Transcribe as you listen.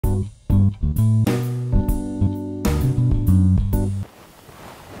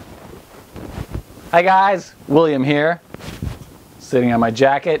Hi guys, William here, sitting on my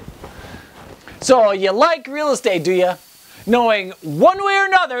jacket. So you like real estate, do you? Knowing one way or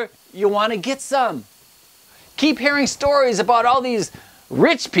another you want to get some. Keep hearing stories about all these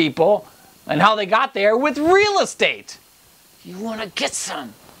rich people and how they got there with real estate. You want to get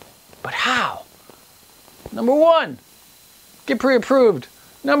some, but how? Number 1, get pre-approved.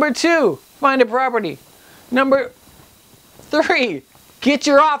 Number 2, find a property. Number 3, get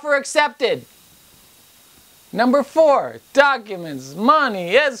your offer accepted. Number 4, documents,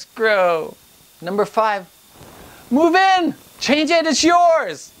 money, escrow. Number 5, move in, change it, it's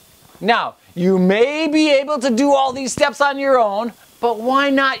yours. Now, you may be able to do all these steps on your own, but why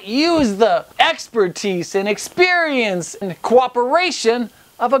not use the expertise and experience and cooperation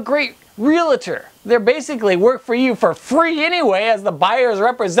of a great realtor? They basically work for you for free anyway as the buyer's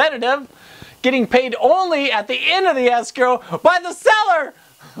representative, getting paid only at the end of the escrow by the seller.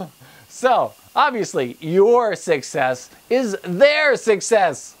 So, obviously, your success is their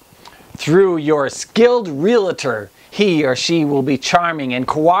success. Through your skilled realtor, he or she will be charming and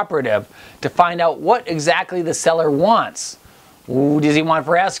cooperative to find out what exactly the seller wants. Ooh, does he want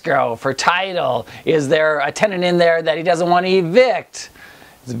for escrow, for title? Is there a tenant in there that he doesn't want to evict?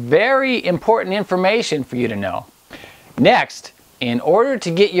 It's very important information for you to know. Next, in order to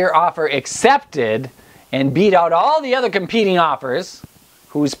get your offer accepted and beat out all the other competing offers,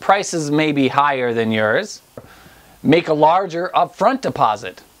 whose prices may be higher than yours, make a larger upfront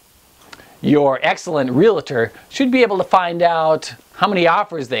deposit. Your excellent realtor should be able to find out how many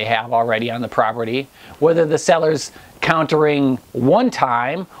offers they have already on the property, whether the seller's countering one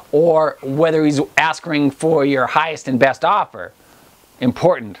time or whether he's asking for your highest and best offer.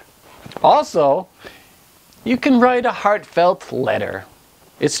 Important. Also, you can write a heartfelt letter.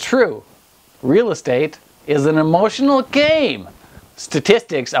 It's true. Real estate is an emotional game.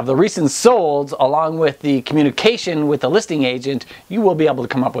 Statistics of the recent solds, along with the communication with the listing agent, you will be able to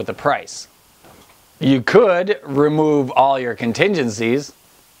come up with a price. You could remove all your contingencies,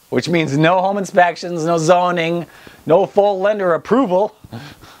 which means no home inspections, no zoning, no full lender approval,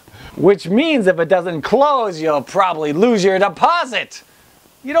 which means if it doesn't close, you'll probably lose your deposit.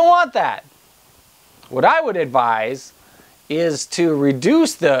 You don't want that. What I would advise is to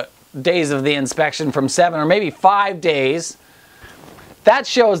reduce the days of the inspection from 7 or maybe 5 days. That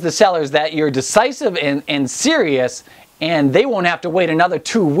shows the sellers that you're decisive and serious, and they won't have to wait another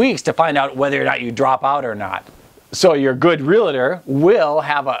 2 weeks to find out whether or not you drop out or not. So your good realtor will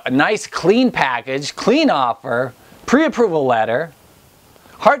have a nice clean package, clean offer, pre-approval letter,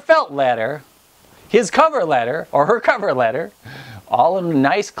 heartfelt letter, his cover letter or her cover letter, all in a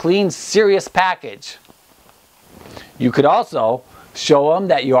nice, clean, serious package. You could also show them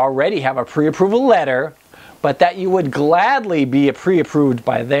that you already have a pre-approval letter, but that you would gladly be pre-approved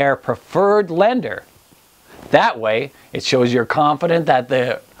by their preferred lender. That way, it shows you're confident that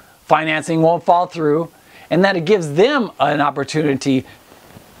the financing won't fall through, and that it gives them an opportunity.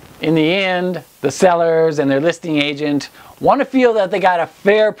 In the end, the sellers and their listing agent want to feel that they got a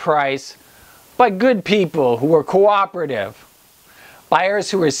fair price by good people who are cooperative, buyers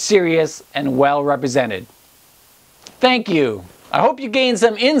who are serious and well represented. Thank you. I hope you gained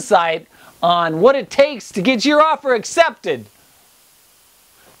some insight on what it takes to get your offer accepted.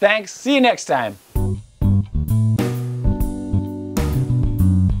 Thanks. See you next time.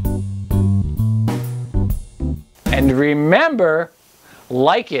 And remember,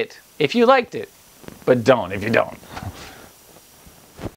 like it if you liked it, but don't if you don't.